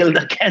will kill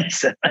the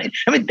cancer, right?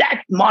 I mean,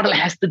 that model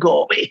has to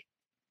go away.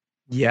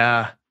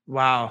 Yeah.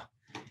 Wow.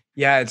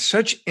 Yeah. It's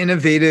such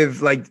innovative,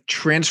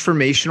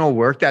 transformational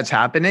work that's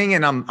happening.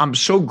 And I'm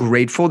so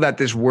grateful that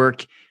this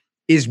work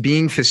is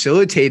being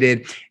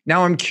facilitated.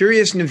 Now, I'm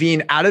curious,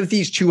 Naveen, out of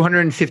these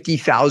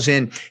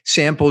 250,000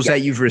 samples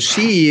that you've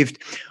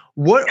received,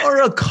 what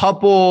are a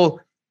couple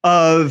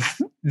of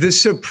the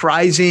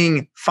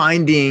surprising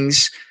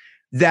findings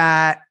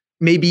that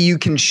maybe you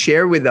can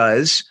share with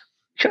us?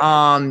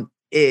 Sure.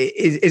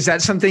 Is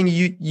that something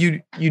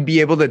you'd be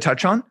able to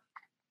touch on?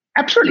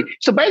 Absolutely.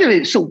 So by the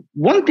way,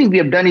 one thing we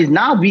have done is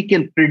now we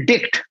can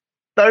predict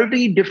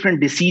 30 different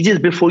diseases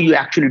before you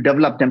actually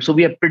develop them. So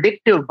we have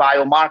predictive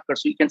biomarkers.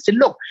 So you can say,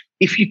 look,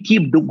 if you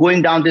keep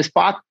going down this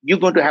path, you're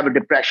going to have a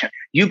depression.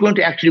 You're going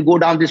to actually go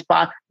down this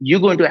path. You're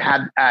going to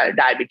have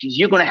diabetes.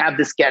 You're going to have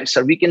this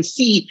cancer. We can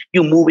see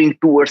you moving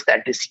towards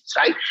that disease,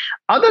 right?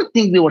 Other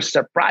thing we were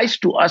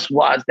surprised to us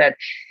was that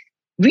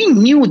we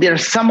knew there are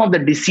some of the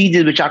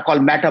diseases which are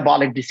called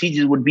metabolic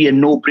diseases would be a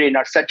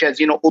no-brainer, such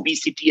as,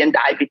 obesity and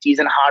diabetes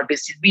and heart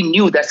disease. We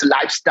knew that's a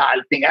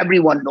lifestyle thing.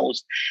 Everyone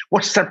knows.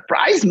 What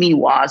surprised me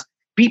was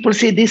people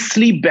say they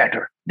sleep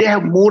better. They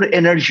have more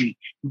energy.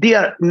 They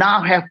are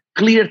now have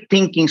clear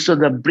thinking, so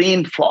the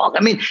brain fog.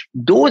 I mean,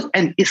 those,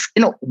 and it's,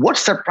 what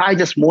surprised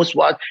us most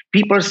was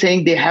people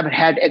saying they have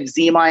had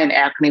eczema and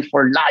acne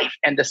for life,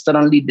 and they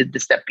suddenly did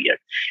disappear.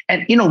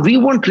 And, we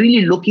weren't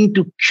really looking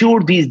to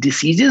cure these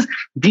diseases.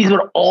 These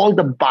were all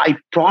the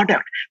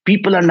byproduct.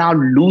 People are now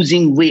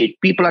losing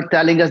weight. People are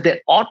telling us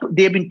that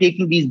they've been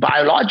taking these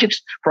biologics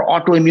for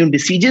autoimmune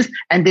diseases,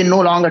 and they're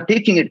no longer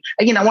taking it.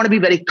 Again, I want to be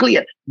very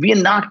clear. We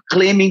are not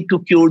claiming to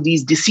cure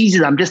these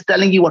diseases. I'm just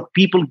telling you what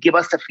people give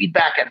us the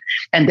feedback.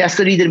 And that's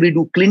the reason we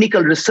do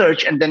clinical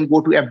research and then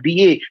go to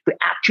FDA to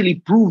actually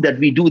prove that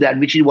we do that,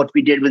 which is what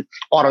we did with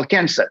oral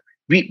cancer.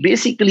 We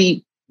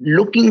basically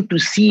looking to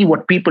see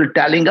what people are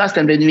telling us.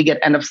 And when we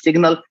get enough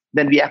signal,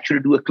 then we actually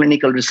do a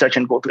clinical research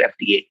and go to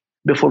FDA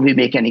before we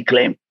make any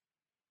claim.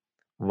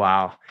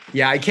 Wow.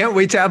 Yeah, I can't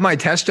wait to have my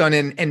test done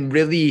and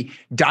really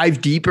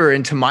dive deeper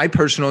into my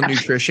personal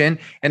nutrition.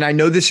 And I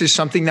know this is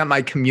something that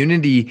my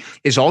community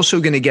is also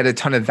going to get a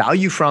ton of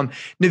value from.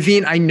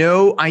 Naveen, I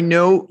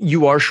know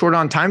you are short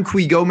on time. Can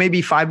we go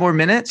maybe 5 more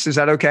minutes? Is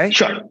that okay?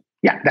 Sure.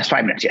 Yeah, that's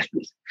 5 minutes. Yes,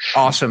 please.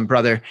 Awesome,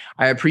 brother.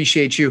 I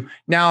appreciate you.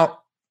 Now,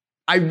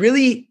 I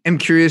really am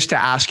curious to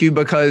ask you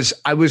because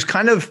I was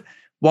kind of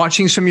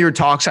watching some of your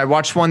talks. I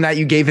watched one that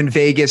you gave in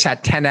Vegas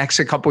at 10X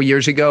a couple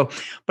years ago,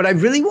 but I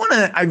really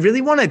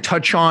want to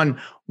touch on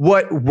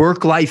what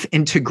work-life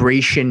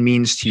integration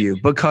means to you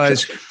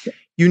because,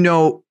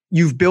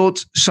 you've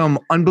built some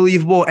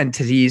unbelievable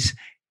entities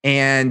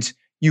and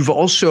you've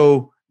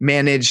also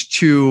managed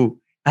to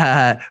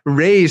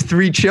raise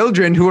 3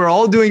 children who are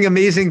all doing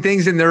amazing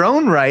things in their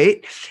own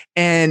right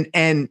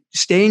and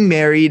staying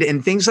married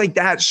and things like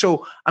that.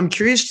 So I'm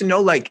curious to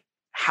know, like,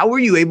 how were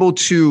you able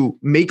to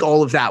make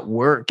all of that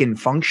work and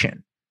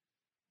function?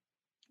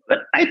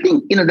 But I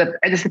think,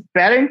 as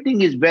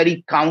parenting is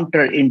very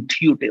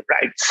counterintuitive,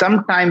 right?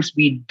 Sometimes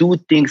we do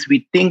things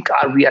we think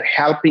we are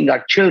helping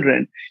our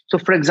children. So,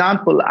 for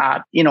example,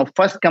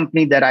 first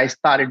company that I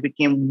started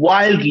became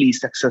wildly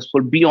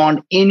successful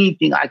beyond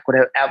anything I could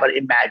have ever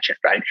imagined,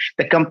 right?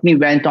 The company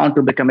went on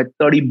to become a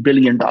 $30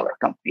 billion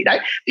company,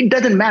 right? It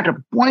doesn't matter.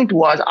 The point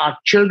was our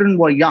children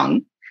were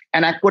young,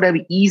 and I could have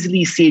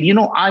easily said,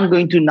 I'm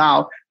going to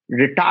now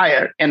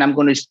retire and I'm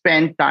going to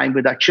spend time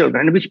with our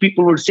children, which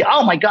people would say,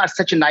 oh my God,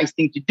 such a nice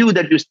thing to do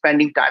that you're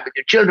spending time with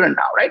your children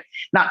now, right?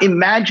 Now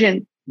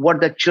imagine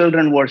what the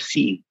children were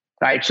seeing,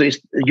 right? So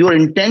your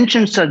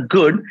intentions are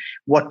good.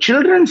 What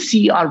children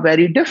see are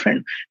very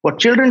different. What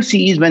children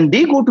see is when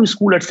they go to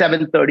school at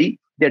 7:30,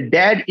 their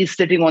dad is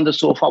sitting on the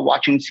sofa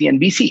watching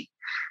CNBC.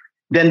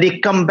 Then they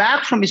come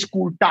back from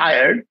school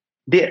tired.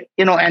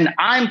 And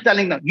I'm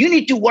telling them, you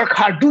need to work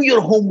hard, do your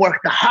homework.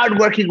 The hard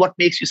work is what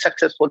makes you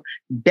successful.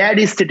 Dad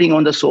is sitting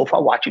on the sofa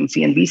watching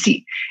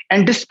CNBC.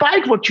 And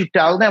despite what you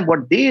tell them,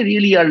 what they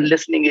really are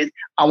listening is,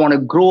 I want to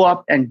grow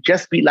up and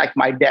just be like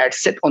my dad,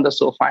 sit on the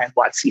sofa and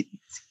watch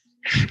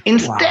CNBC.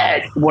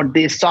 Instead, What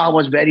they saw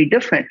was very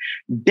different.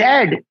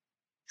 Dad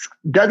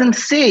doesn't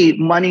say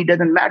money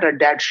doesn't matter.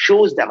 Dad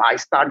shows them. I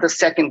start the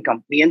second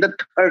company and the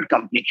third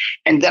company.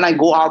 And then I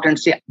go out and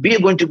say, we are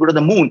going to go to the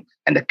moon.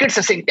 And the kids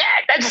are saying,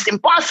 Dad, that's just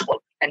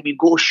impossible. And we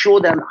go show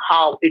them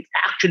how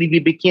we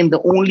became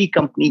the only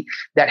company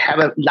that have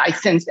a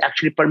license,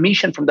 actually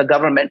permission from the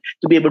government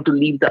to be able to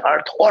leave the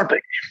Earth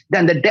orbit.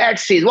 Then the dad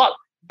says, well,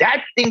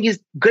 that thing is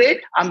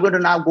great. I'm going to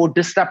now go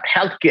disrupt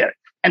healthcare.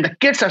 And the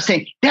kids are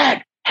saying,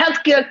 Dad,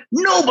 healthcare,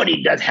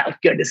 nobody does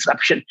healthcare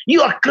disruption.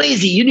 You are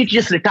crazy. You need to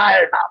just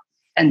retire now.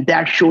 And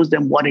that shows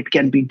them what it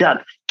can be done.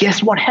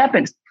 Guess what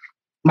happens?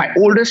 My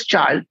oldest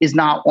child is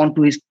now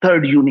onto his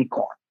 3rd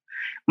unicorn.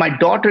 My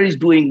daughter is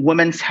doing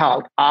women's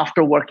health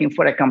after working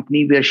for a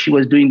company where she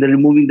was doing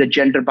removing the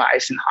gender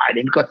bias in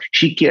hiring because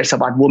she cares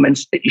about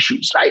women's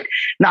issues, right?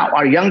 Now,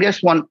 our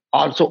youngest one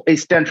also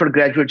is Stanford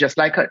graduate, just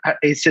like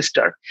his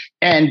sister,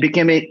 and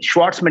became a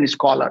Schwarzman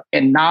scholar.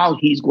 And now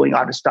he's going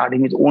out and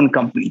starting his own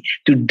company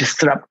to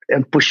disrupt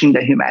and pushing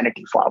the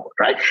humanity forward,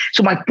 right?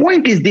 So my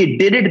point is they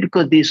did it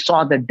because they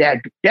saw that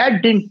dad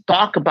didn't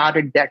talk about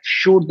it. That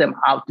showed them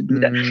how to do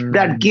that.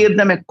 That gave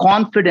them a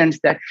confidence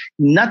that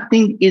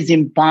nothing is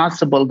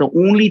impossible. The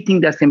only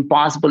thing that's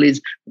impossible is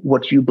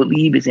what you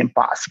believe is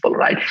impossible,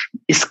 right?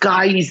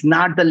 Sky is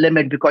not the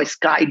limit because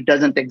sky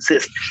doesn't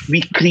exist.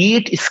 We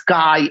create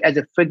sky as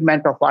a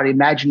figment of our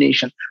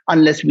imagination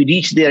unless we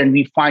reach there and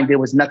we find there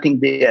was nothing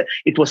there.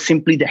 It was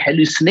simply the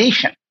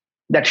hallucination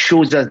that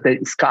shows us the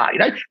sky,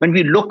 right? When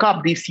we look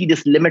up, we see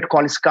this limit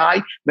called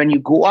sky. When you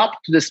go up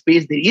to the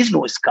space, there is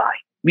no sky.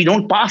 We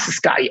don't pass the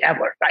sky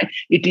ever, right?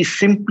 It is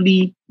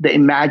simply the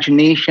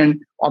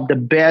imagination of the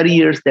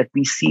barriers that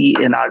we see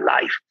in our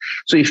life.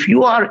 So if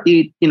you are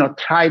a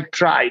Thrive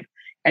Tribe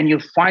and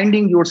you're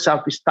finding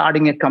yourself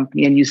starting a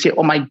company and you say,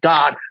 oh my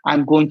God,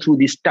 I'm going through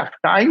these tough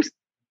times,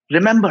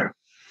 remember,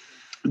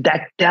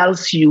 that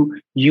tells you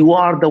you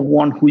are the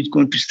one who is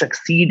going to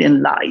succeed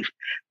in life.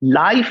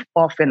 Life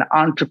of an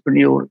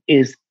entrepreneur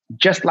is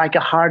just like a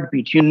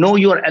heartbeat. You know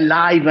you're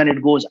alive when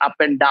it goes up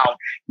and down.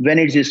 When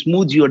it is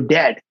smooth, you're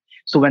dead.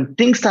 So when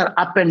things are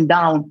up and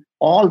down,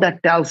 all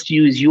that tells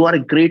you is you are a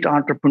great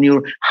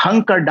entrepreneur.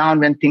 Hunker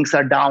down when things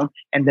are down,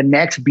 and the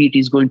next beat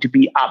is going to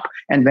be up.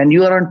 And when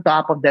you are on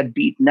top of that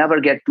beat, never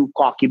get too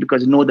cocky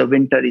because you know the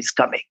winter is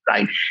coming,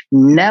 right?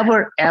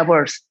 Never,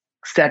 ever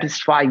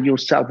satisfy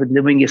yourself with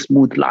living a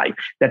smooth life.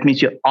 That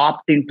means you're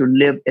opting to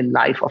live a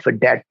life of a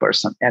dead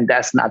person, and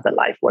that's not the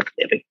life worth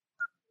living.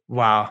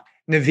 Wow.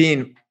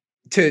 Naveen,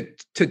 to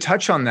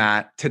touch on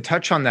that,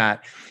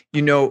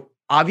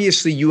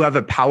 obviously you have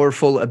a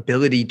powerful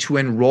ability to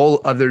enroll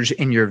others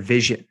in your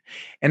vision.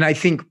 And I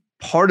think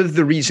part of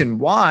the reason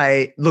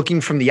why, looking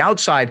from the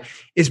outside,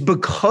 is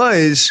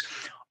because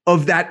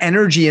of that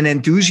energy and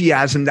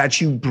enthusiasm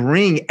that you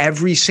bring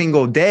every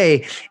single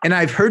day. And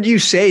I've heard you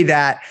say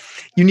that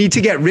you need to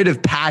get rid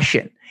of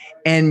passion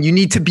and you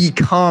need to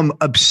become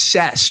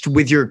obsessed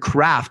with your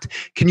craft.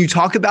 Can you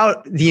talk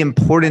about the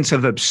importance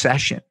of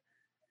obsession?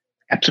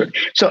 Absolutely.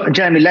 So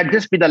Jeremy, let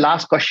this be the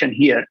last question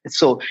here.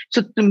 So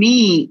to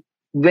me,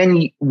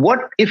 when you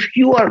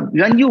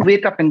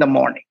wake up in the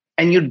morning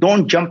and you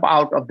don't jump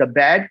out of the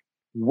bed,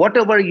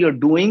 whatever you're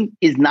doing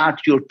is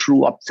not your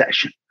true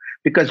obsession.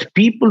 Because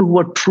people who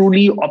are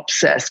truly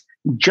obsessed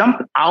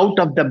jump out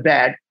of the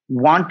bed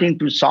wanting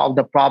to solve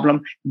the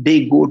problem.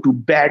 They go to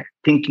bed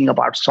thinking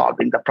about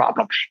solving the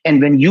problem.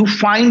 And when you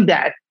find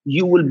that,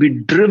 you will be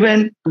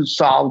driven to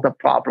solve the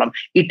problem.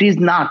 It is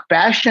not,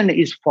 passion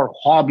is for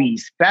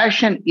hobbies.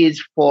 Passion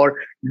is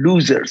for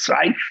losers,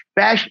 right?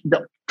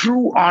 The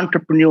true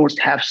entrepreneurs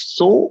have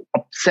so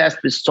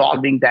obsessed with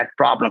solving that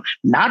problem.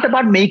 Not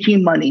about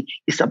making money.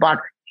 It's about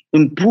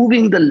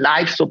improving the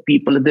lives of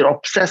people. They're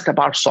obsessed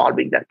about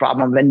solving that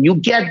problem. When you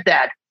get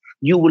that,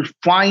 you will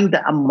find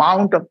the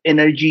amount of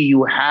energy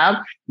you have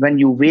when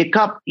you wake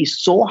up is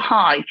so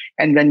high.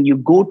 And when you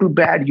go to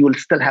bed, you will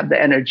still have the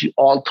energy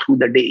all through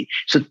the day.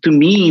 So to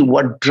me,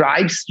 what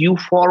drives you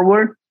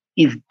forward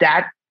is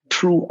that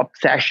true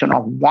obsession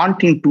of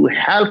wanting to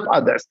help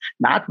others,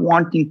 not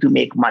wanting to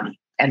make money.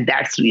 And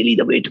that's really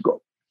the way to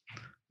go.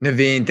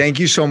 Naveen, thank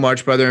you so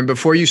much, brother. And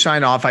before you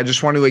sign off, I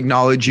just want to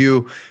acknowledge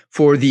you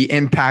for the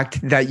impact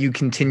that you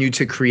continue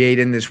to create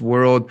in this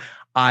world.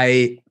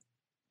 I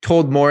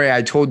told Morey,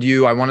 I told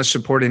you, I want to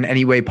support in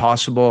any way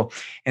possible.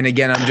 And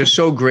again, I'm just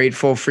so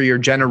grateful for your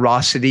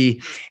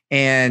generosity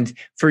and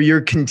for your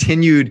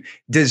continued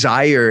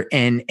desire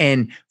and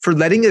for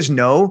letting us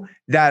know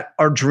that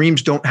our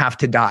dreams don't have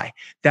to die,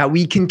 that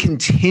we can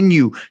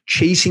continue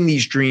chasing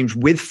these dreams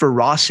with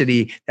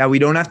ferocity, that we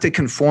don't have to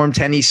conform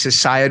to any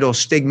societal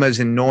stigmas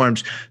and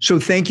norms. So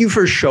thank you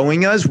for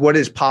showing us what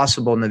is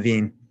possible,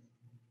 Naveen.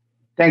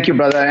 Thank you,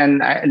 brother.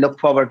 And I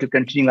look forward to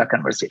continuing our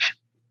conversation.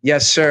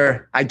 Yes,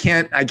 sir. I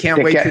can't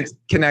wait to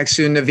connect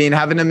soon, Naveen.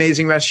 Have an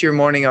amazing rest of your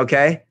morning,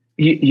 okay?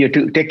 You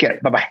too. Take care.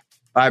 Bye-bye.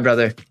 Bye,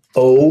 brother.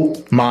 Oh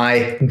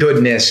my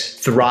goodness,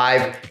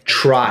 Thrive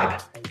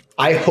Tribe.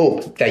 I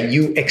hope that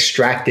you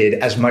extracted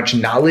as much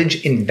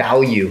knowledge and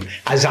value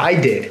as I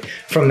did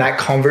from that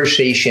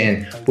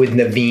conversation with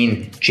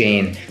Naveen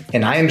Jain.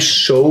 And I am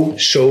so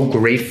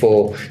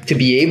grateful to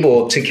be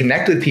able to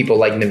connect with people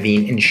like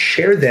Naveen and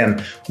share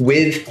them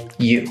with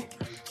you.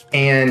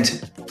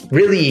 And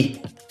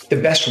really,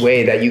 the best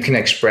way that you can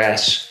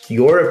express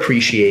your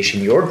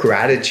appreciation, your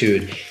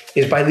gratitude,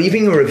 is by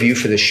leaving a review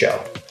for the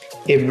show.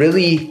 It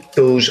really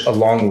goes a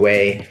long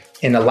way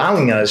in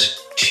allowing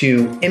us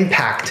to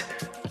impact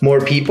more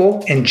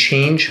people and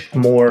change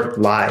more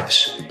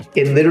lives.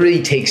 It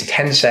literally takes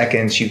 10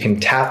 seconds. You can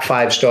tap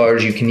 5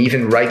 stars. You can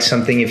even write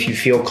something if you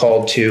feel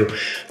called to,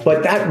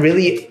 but that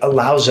really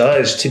allows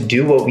us to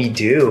do what we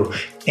do.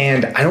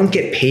 And I don't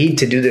get paid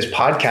to do this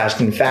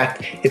podcast. In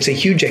fact, it's a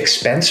huge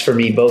expense for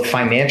me, both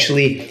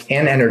financially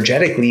and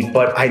energetically,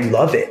 but I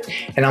love it.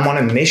 And I'm on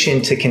a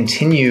mission to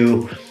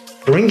continue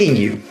bringing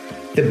you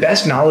the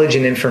best knowledge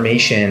and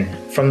information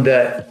from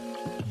the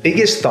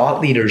biggest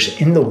thought leaders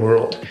in the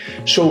world.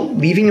 So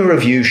leaving a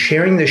review,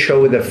 sharing the show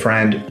with a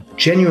friend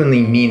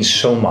genuinely means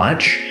so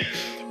much.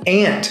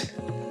 And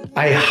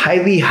I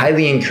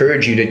highly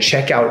encourage you to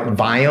check out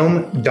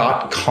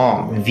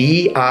Viome.com,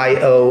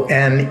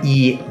 Viome.com,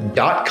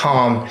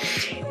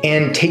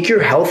 and take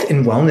your health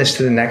and wellness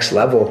to the next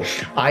level.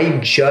 I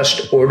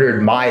just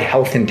ordered my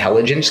health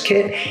intelligence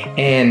kit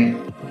and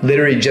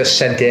literally just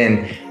sent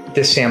in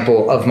the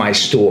sample of my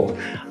stool.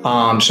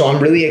 So I'm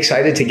really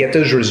excited to get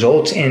those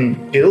results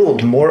and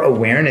build more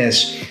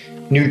awareness,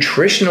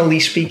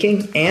 nutritionally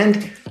speaking,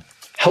 and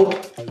help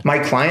my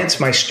clients,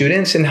 my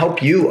students, and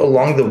help you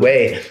along the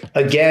way.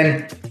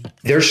 Again,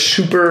 they're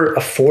super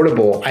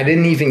affordable. I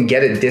didn't even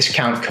get a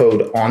discount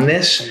code on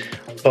this,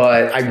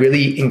 but I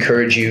really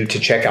encourage you to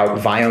check out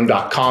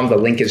Viome.com. The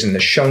link is in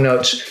the show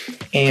notes.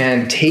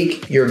 And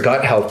take your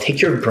gut health,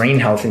 take your brain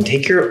health, and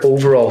take your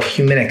overall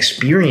human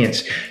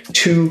experience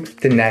to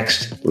the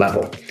next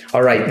level.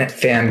 All right,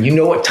 fam, you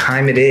know what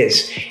time it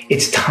is.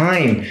 It's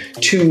time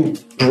to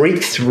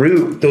break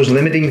through those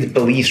limiting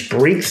beliefs,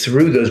 break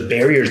through those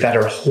barriers that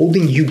are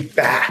holding you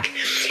back,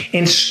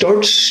 and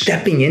start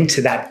stepping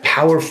into that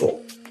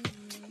powerful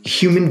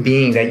human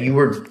being that you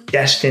were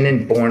destined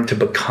and born to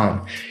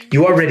become.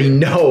 You already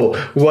know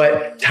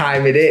what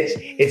time it is.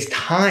 It's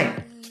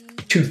time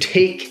to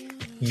take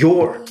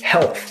your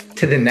health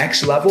to the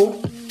next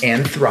level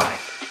and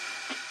thrive.